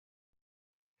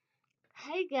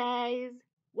Hi guys,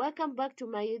 welcome back to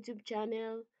my YouTube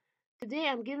channel. Today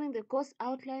I'm giving the course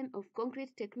outline of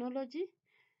concrete technology.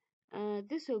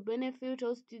 This will benefit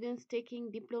all students taking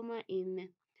diploma in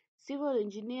civil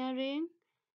engineering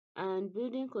and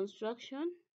building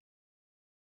construction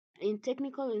in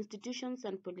technical institutions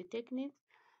and polytechnics,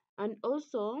 and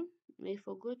also I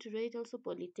forgot to write also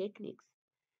polytechnics.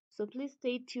 So please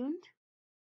stay tuned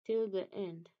till the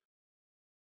end.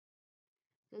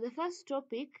 So the first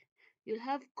topic, you'll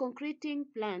have concreting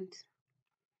plants.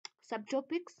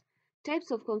 Subtopics: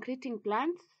 types of concreting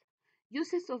plants,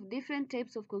 uses of different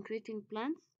types of concreting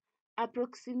plants,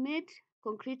 approximate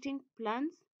concreting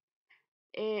plants,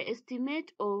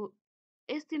 estimate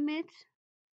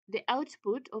the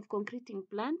output of concreting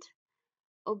plant,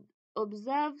 ob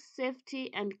observe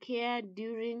safety and care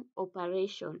during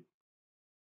operation.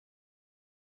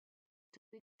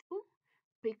 Topic 2,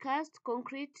 precast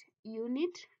concrete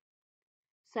unit.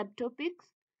 Subtopics: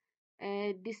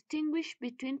 distinguish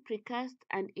between precast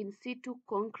and in situ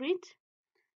concrete,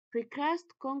 precast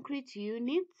concrete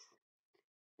units,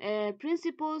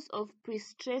 principles of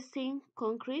pre-stressing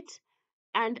concrete,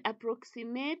 and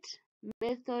approximate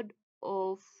method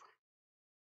of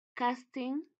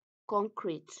casting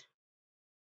concrete.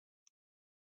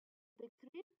 The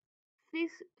three,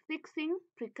 fixing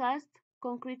precast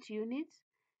concrete units.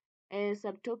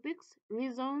 Subtopics: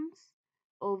 reasons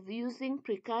of using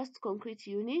precast concrete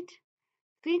unit,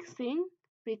 fixing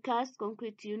precast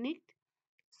concrete unit,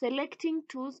 selecting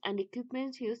tools and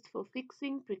equipment used for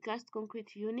fixing precast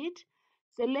concrete unit,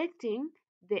 selecting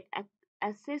the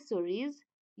accessories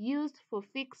used for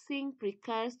fixing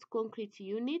precast concrete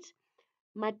unit,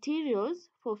 materials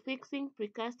for fixing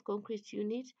precast concrete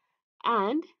unit,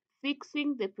 and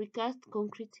fixing the precast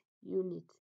concrete unit.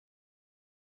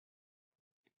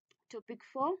 Topic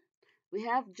 4, we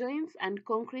have joints and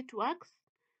concrete works.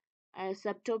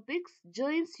 Subtopics: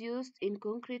 joints used in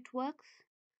concrete works,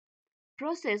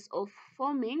 process of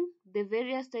forming the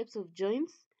various types of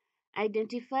joints,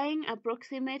 identifying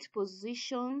approximate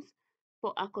positions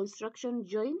for a construction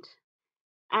joint,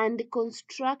 and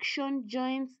construction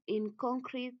joints in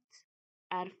concrete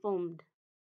are formed.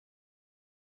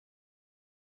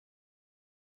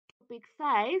 Topic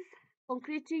 5,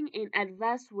 concreting in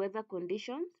adverse weather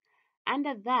conditions.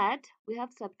 Under that, we have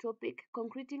subtopic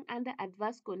concreting under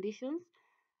adverse conditions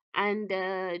and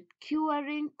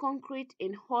curing concrete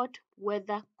in hot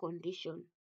weather conditions.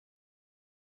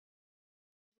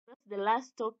 That's the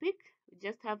last topic. We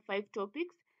just have 5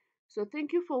 topics. So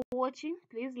thank you for watching.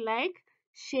 Please like,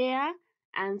 share,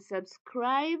 and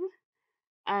subscribe,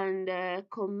 and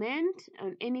comment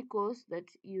on any course that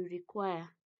you require.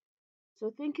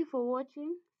 So thank you for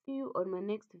watching. See you on my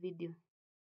next video.